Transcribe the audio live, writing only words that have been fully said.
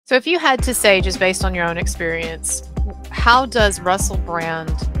So if you had to say, just based on your own experience, how does Russell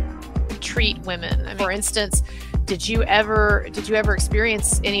Brand treat women? I mean, for instance, did you ever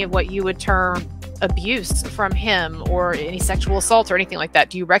experience any of what you would term abuse from him, or any sexual assault or anything like that?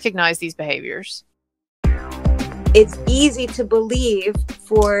 Do you recognize these behaviors? It's easy to believe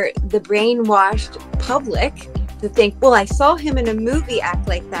for the brainwashed public to think, well, I saw him in a movie act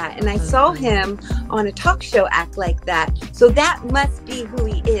like that, and I saw him on a talk show act like that, so that must be who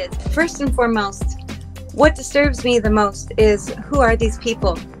he is. First and foremost, what disturbs me the most is, who are these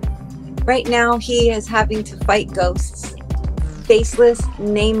people? Right now, he is having to fight ghosts, faceless,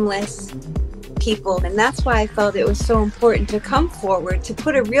 nameless people. And that's why I felt it was so important to come forward, to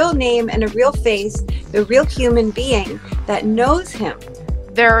put a real name and a real face, the real human being that knows him.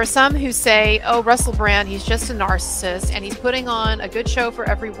 There are some who say, oh, Russell Brand, he's just a narcissist and he's putting on a good show for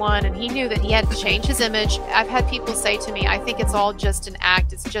everyone, and he knew that he had to change his image. I've had people say to me, I think it's all just an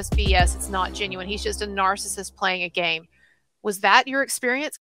act. It's just BS. It's not genuine. He's just a narcissist playing a game. Was that your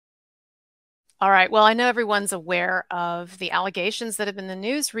experience? All right. Well, I know everyone's aware of the allegations that have been in the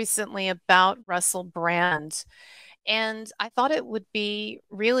news recently about Russell Brand. And I thought it would be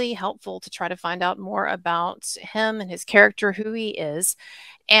really helpful to try to find out more about him and his character, who he is.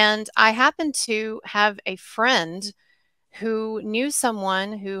 And I happen to have a friend who knew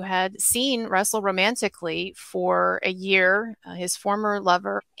someone who had seen Russell romantically for a year, his former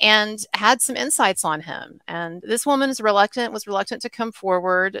lover, and had some insights on him. And this woman was reluctant to come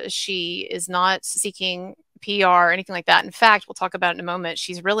forward. She is not seeking PR or anything like that. In fact, we'll talk about it in a moment.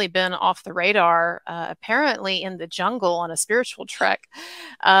 She's really been off the radar, apparently in the jungle on a spiritual trek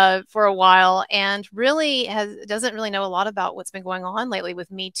for a while, and really doesn't really know a lot about what's been going on lately with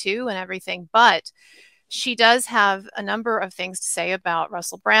MeToo and everything. But she does have a number of things to say about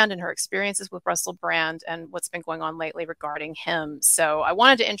Russell Brand and her experiences with Russell Brand and what's been going on lately regarding him. So I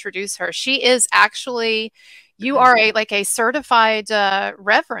wanted to introduce her. She is actually, you are a certified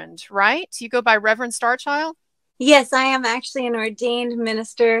reverend, right? You go by Reverend Starchild? Yes, I am actually an ordained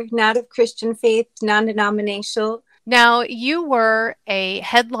minister, not of Christian faith, non-denominational. Now, you were a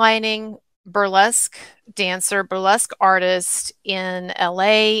headlining burlesque dancer, burlesque artist in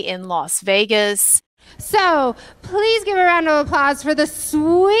LA, in Las Vegas. So, please give a round of applause for the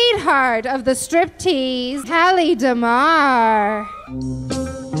sweetheart of the striptease, Tali De Mar.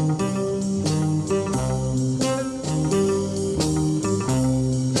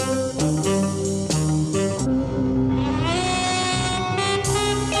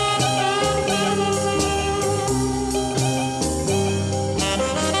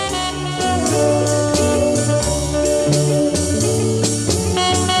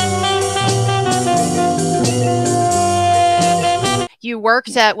 You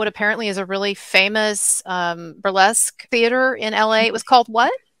worked at what apparently is a really famous burlesque theater in LA. It was called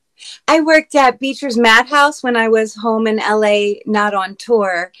what? I worked at Beecher's Madhouse when I was home in LA, not on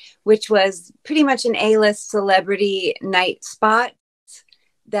tour, which was pretty much an A-list celebrity night spot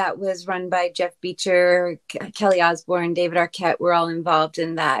that was run by Jeff Beecher, Kelly Osbourne, David Arquette were all involved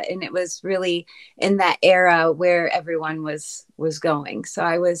in that. And it was really in that era where everyone was going. So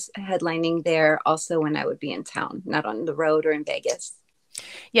I was headlining there also when I would be in town, not on the road or in Vegas.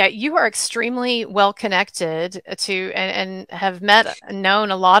 Yeah, you are extremely well connected to and have met and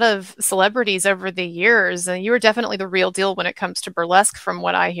known a lot of celebrities over the years. And you are definitely the real deal when it comes to burlesque, from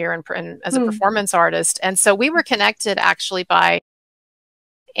what I hear, and as a performance artist. And so we were connected actually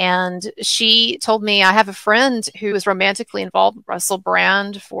and she told me, I have a friend who is romantically involved with Russell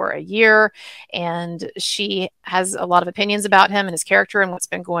Brand for a year, and she has a lot of opinions about him and his character and what's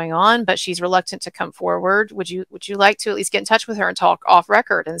been going on, but she's reluctant to come forward. Would you like to at least get in touch with her and talk off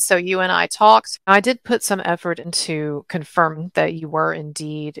record? And so you and I talked. I did put some effort into confirm that you were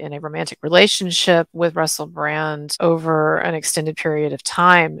indeed in a romantic relationship with Russell Brand over an extended period of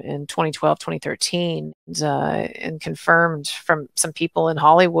time in 2012, 2013, and confirmed from some people in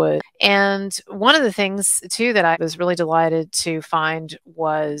Hollywood. And one of the things too that I was really delighted to find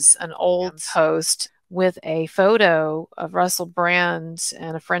was an old post with a photo of Russell Brand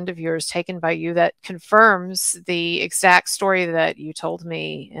and a friend of yours taken by you that confirms the exact story that you told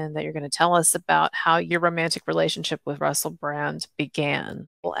me and that you're going to tell us about how your romantic relationship with Russell Brand began.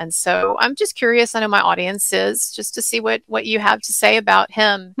 And so I'm just curious, I know my audience is, just to see what you have to say about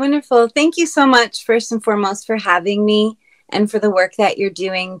him. Wonderful. Thank you so much, first and foremost, for having me and for the work that you're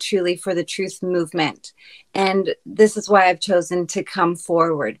doing truly for the truth movement. And this is why I've chosen to come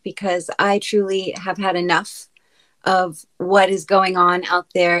forward, because I truly have had enough of what is going on out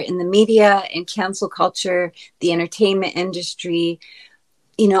there in the media and cancel culture, the entertainment industry,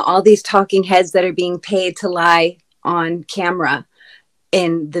 all these talking heads that are being paid to lie on camera.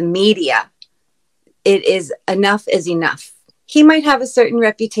 in the media, it is enough is enough. He might have a certain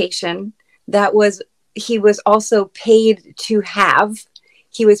reputation he was also paid to have.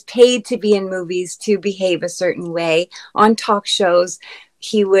 He was paid to be in movies, to behave a certain way. On talk shows,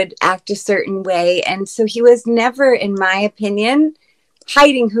 he would act a certain way. And so he was never, in my opinion,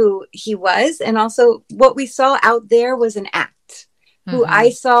 hiding who he was. And also what we saw out there was an act. Who I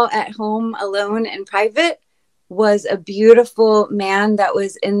saw at home alone in private was a beautiful man that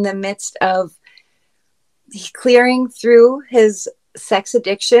was in the midst of clearing through his sex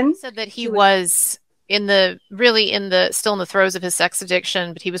addiction. You said that he was still in the throes of his sex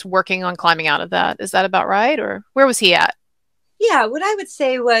addiction, but he was working on climbing out of that. Is that about right? Or where was he at? Yeah, what I would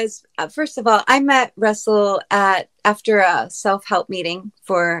say was, first of all, I met Russell after a self-help meeting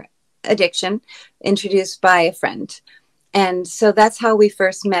for addiction, introduced by a friend. And so that's how we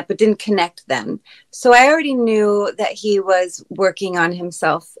first met, but didn't connect then. So I already knew that he was working on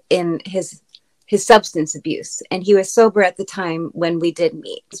himself in his substance abuse. And he was sober at the time when we did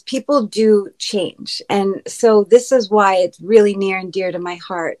meet. People do change. And so this is why it's really near and dear to my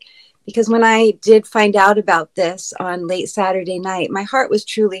heart. Because when I did find out about this on late Saturday night, my heart was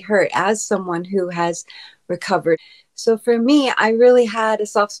truly hurt as someone who has recovered. So for me, I really had a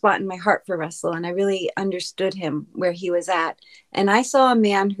soft spot in my heart for Russell, and I really understood him where he was at. And I saw a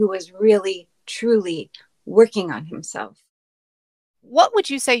man who was really, truly working on himself. What would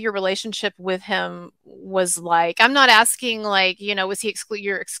you say your relationship with him was like? I'm not asking was he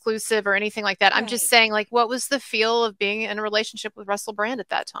your exclusive or anything like that. I'm just saying, what was the feel of being in a relationship with Russell Brand at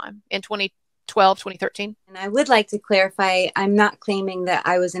that time in 2012, 2013? And I would like to clarify, I'm not claiming that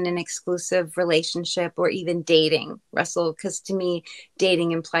I was in an exclusive relationship or even dating Russell, because to me,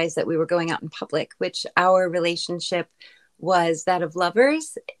 dating implies that we were going out in public, which our relationship was that of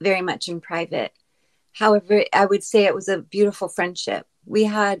lovers, very much in private. However, I would say it was a beautiful friendship. We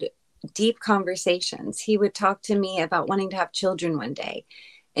had deep conversations. He would talk to me about wanting to have children one day.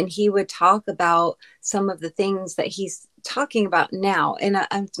 And he would talk about some of the things that he's talking about now in a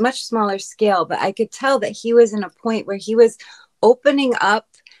much smaller scale. But I could tell that he was in a point where he was opening up,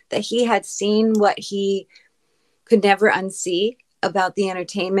 that he had seen what he could never unsee about the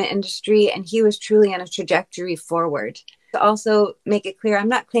entertainment industry. And he was truly on a trajectory forward. To also make it clear, I'm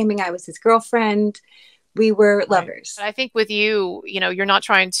not claiming I was his girlfriend. We were lovers. But I think with you, you're not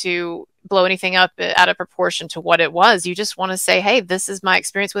trying to blow anything up out of proportion to what it was. You just want to say, hey, this is my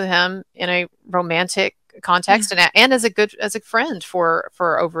experience with him in a romantic context and as a friend for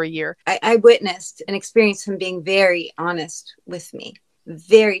over a year. I witnessed and experienced him being very honest with me,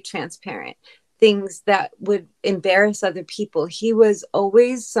 very transparent. Things that would embarrass other people. He was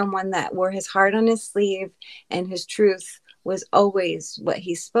always someone that wore his heart on his sleeve, and his truth was always what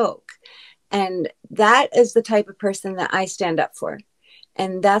he spoke. And that is the type of person that I stand up for.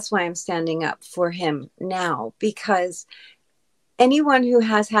 And that's why I'm standing up for him now, because anyone who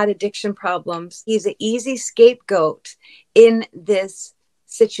has had addiction problems, he's an easy scapegoat in this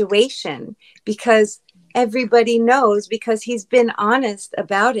situation, because everybody knows, because he's been honest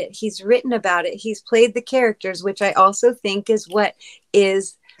about it. He's written about it. He's played the characters, which I also think is what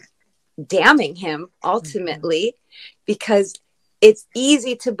is damning him ultimately, because it's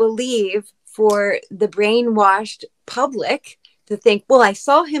easy to believe for the brainwashed public to think, well, I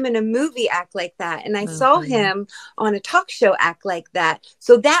saw him in a movie act like that, and I saw him on a talk show act like that,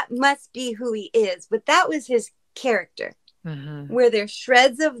 so that must be who he is. But that was his character. Were there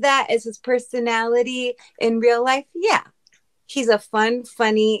shreds of that as his personality in real life? Yeah. He's a fun,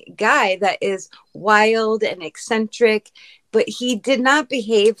 funny guy that is wild and eccentric, but he did not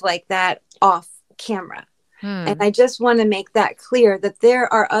behave like that off camera. And I just want to make that clear, that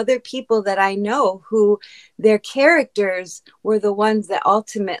there are other people that I know who their characters were the ones that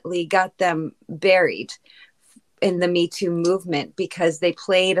ultimately got them buried in the MeToo movement, because they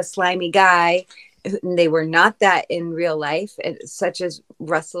played a slimy guy. And they were not that in real life, such as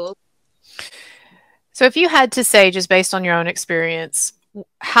Russell. So if you had to say, just based on your own experience,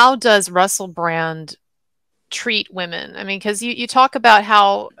 how does Russell Brand treat women? I mean, because you talk about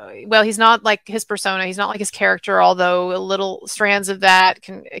how, well, he's not like his persona, he's not like his character, although little strands of that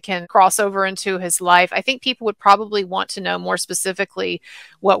can cross over into his life. I think people would probably want to know more specifically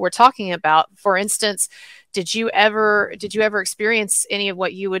what we're talking about. For instance, did you ever experience any of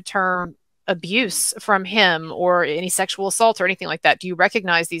what you would term abuse from him, or any sexual assault or anything like that? Do you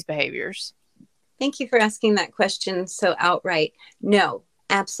recognize these behaviors? Thank you for asking that question so outright. No,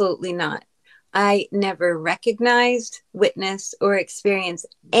 absolutely not. I never recognized, witnessed, or experienced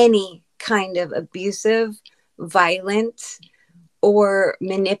any kind of abusive, violent, or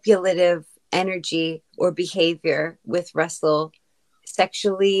manipulative energy or behavior with Russell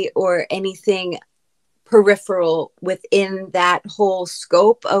sexually or anything peripheral within that whole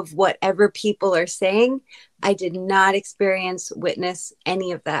scope of whatever people are saying. I did not witness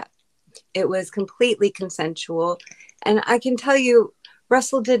any of that. It was completely consensual. And I can tell you,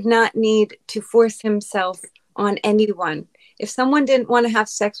 Russell did not need to force himself on anyone. If someone didn't want to have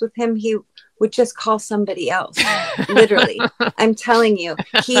sex with him, he would just call somebody else. Literally. I'm telling you,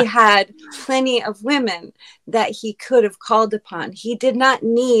 he had plenty of women that he could have called upon. He did not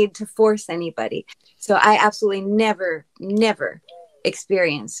need to force anybody. So I absolutely never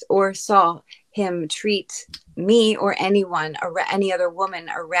experienced or saw him treat me or anyone or any other woman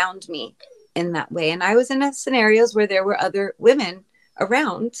around me in that way. And I was in scenarios where there were other women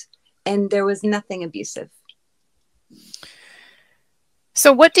around and there was nothing abusive.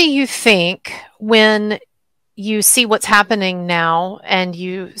 So what do you think when you see what's happening now and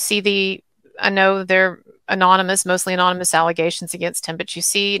you see I know they're anonymous, mostly anonymous allegations against him, but you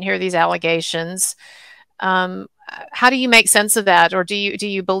see and hear these allegations. How do you make sense of that? Or do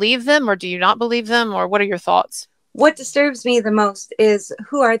you believe them or do you not believe them? Or what are your thoughts? What disturbs me the most is,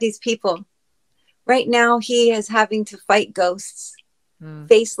 who are these people? Right now, he is having to fight ghosts,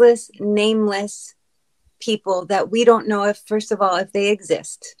 faceless, nameless people that we don't know if, first of all, if they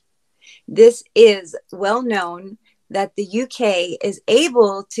exist. This is well known that the UK is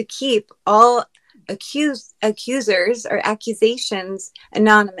able to keep all accusers or accusations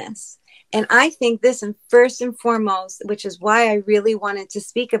anonymous. And I think this, and first and foremost, which is why I really wanted to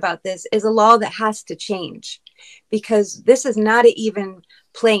speak about this, is a law that has to change, because this is not an even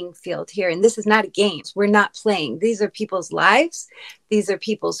playing field here. And this is not a game. We're not playing. These are people's lives. These are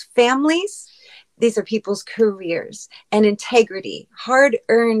people's families. These are people's careers and integrity,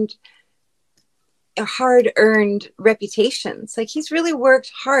 hard-earned reputations. Like, he's really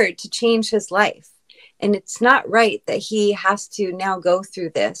worked hard to change his life. And it's not right that he has to now go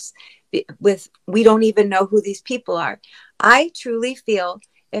through this we don't even know who these people are. I truly feel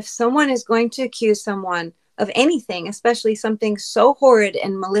if someone is going to accuse someone of anything, especially something so horrid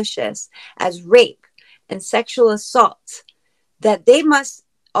and malicious as rape and sexual assault, that they must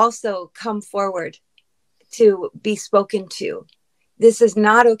also come forward to be spoken to. This is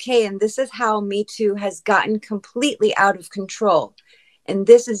not okay. And this is how MeToo has gotten completely out of control. And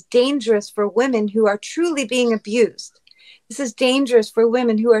this is dangerous for women who are truly being abused. This is dangerous for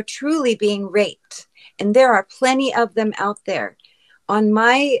women who are truly being raped. And there are plenty of them out there. On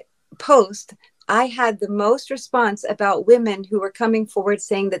my post, I had the most response about women who were coming forward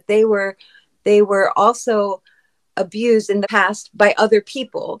saying that they were also abused in the past by other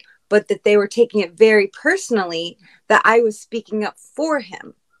people, but that they were taking it very personally that I was speaking up for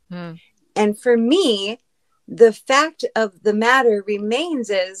him. And for me, the fact of the matter remains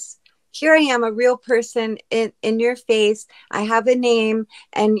is, here I am, a real person in your face. I have a name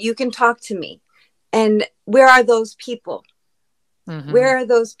and you can talk to me. And where are those people? Where are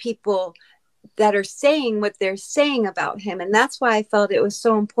those people that are saying what they're saying about him? And that's why I felt it was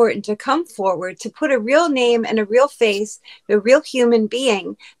so important to come forward, to put a real name and a real face, a real human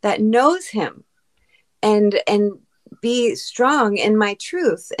being that knows him, and be strong in my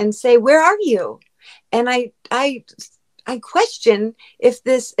truth and say, where are you? And I question if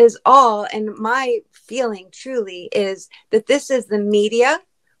this is all, and my feeling truly is that this is the media,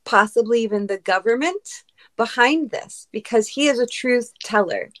 possibly even the government behind this, because he is a truth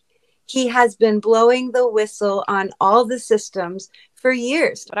teller. He has been blowing the whistle on all the systems for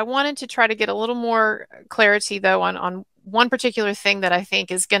years. But I wanted to try to get a little more clarity, though, on one particular thing that I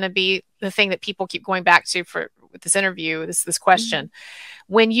think is going to be the thing that people keep going back to with this interview, this question.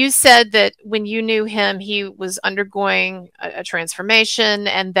 When you said that when you knew him, he was undergoing a transformation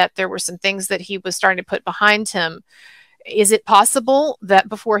and that there were some things that he was starting to put behind him, is it possible that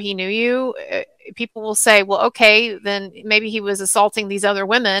before he knew you, people will say, well, okay, then maybe he was assaulting these other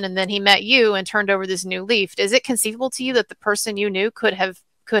women and then he met you and turned over this new leaf? Is it conceivable to you that the person you knew could have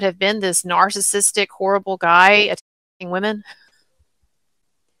been this narcissistic, horrible guy attacking women?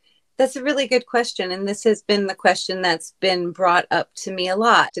 That's a really good question. And this has been the question that's been brought up to me a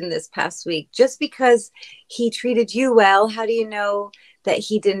lot in this past week. Just because he treated you well, how do you know that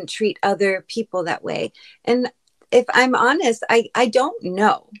he didn't treat other people that way? And if I'm honest, I don't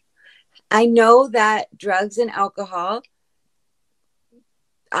know. I know that drugs and alcohol,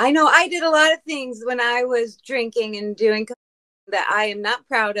 I know I did a lot of things when I was drinking and doing that I am not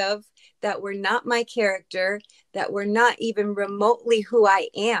proud of, that were not my character, that were not even remotely who I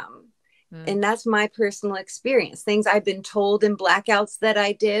am. And that's my personal experience. Things I've been told in blackouts that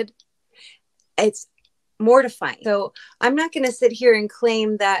I did. It's mortifying. So I'm not going to sit here and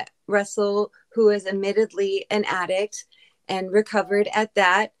claim that Russell, who is admittedly an addict and recovered at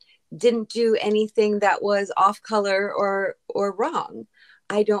that. Didn't do anything that was off color or wrong.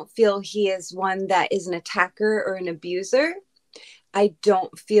 I don't feel he is one that is an attacker or an abuser. I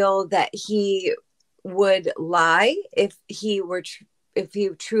don't feel that he would lie if he were if he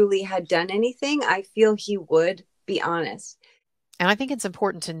truly had done anything. I feel he would be honest. And I think it's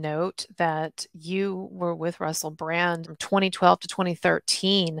important to note that you were with Russell Brand from 2012 to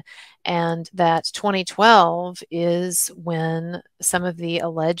 2013, and that 2012 is when some of the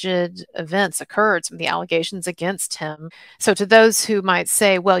alleged events occurred, some of the allegations against him. So to those who might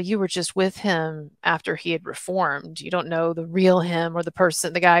say, well, you were just with him after he had reformed, you don't know the real him or the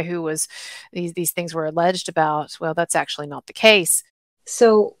person, the guy who was these things were alleged about. Well, that's actually not the case.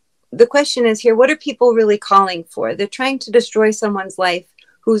 So the question is here, what are people really calling for? They're trying to destroy someone's life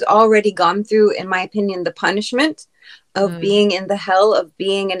who's already gone through, in my opinion, the punishment of being in the hell of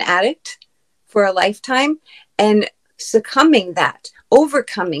being an addict for a lifetime, and succumbing that,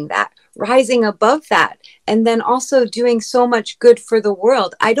 overcoming that, rising above that, and then also doing so much good for the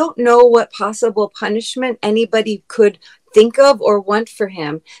world. I don't know what possible punishment anybody could think of or want for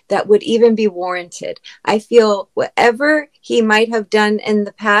him that would even be warranted. I feel whatever he might have done in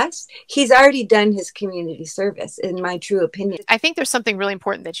the past, he's already done his community service, in my true opinion. I think there's something really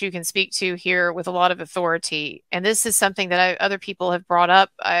important that you can speak to here with a lot of authority. And this is something that other people have brought up.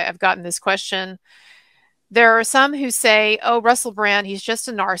 I've gotten this question. There are some who say, oh, Russell Brand, he's just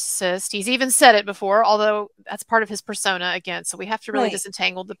a narcissist. He's even said it before, although that's part of his persona again. So we have to really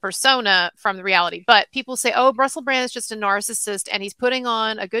disentangle the persona from the reality. But people say, oh, Russell Brand is just a narcissist and he's putting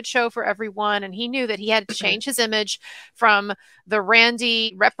on a good show for everyone. And he knew that he had to change his image from the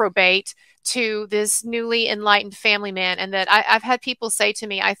Randy reprobate to this newly enlightened family man. And that I've had people say to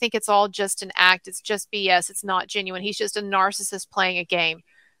me, I think it's all just an act. It's just BS. It's not genuine. He's just a narcissist playing a game.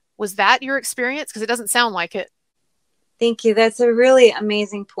 Was that your experience? Because it doesn't sound like it. Thank you. That's a really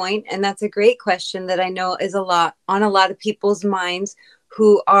amazing point. And that's a great question that I know is on a lot of people's minds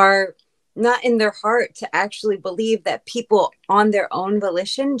who are not in their heart to actually believe that people on their own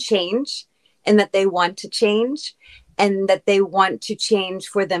volition change, and that they want to change, and that they want to change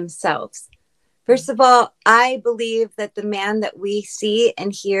for themselves. First of all, I believe that the man that we see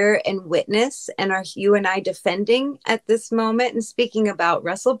and hear and witness and are you and I defending at this moment and speaking about,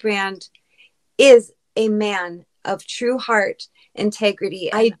 Russell Brand, is a man of true heart,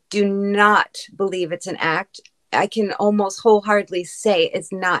 integrity. I do not believe it's an act. I can almost wholeheartedly say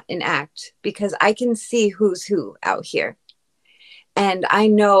it's not an act, because I can see who's who out here. And I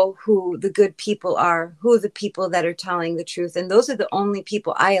know who the good people are, who the people that are telling the truth. And those are the only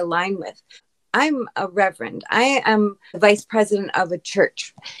people I align with. I'm a reverend. I am the vice president of a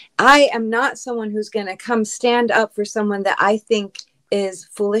church. I am not someone who's going to come stand up for someone that I think is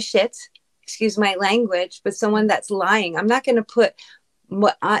full of shit, excuse my language, but someone that's lying. I'm not going to put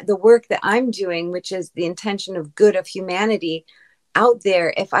the work that I'm doing, which is the intention of good of humanity, out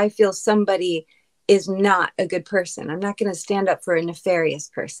there if I feel somebody is not a good person. I'm not going to stand up for a nefarious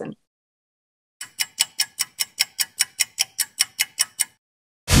person.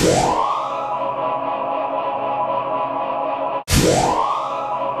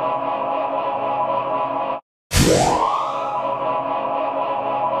 Yeah.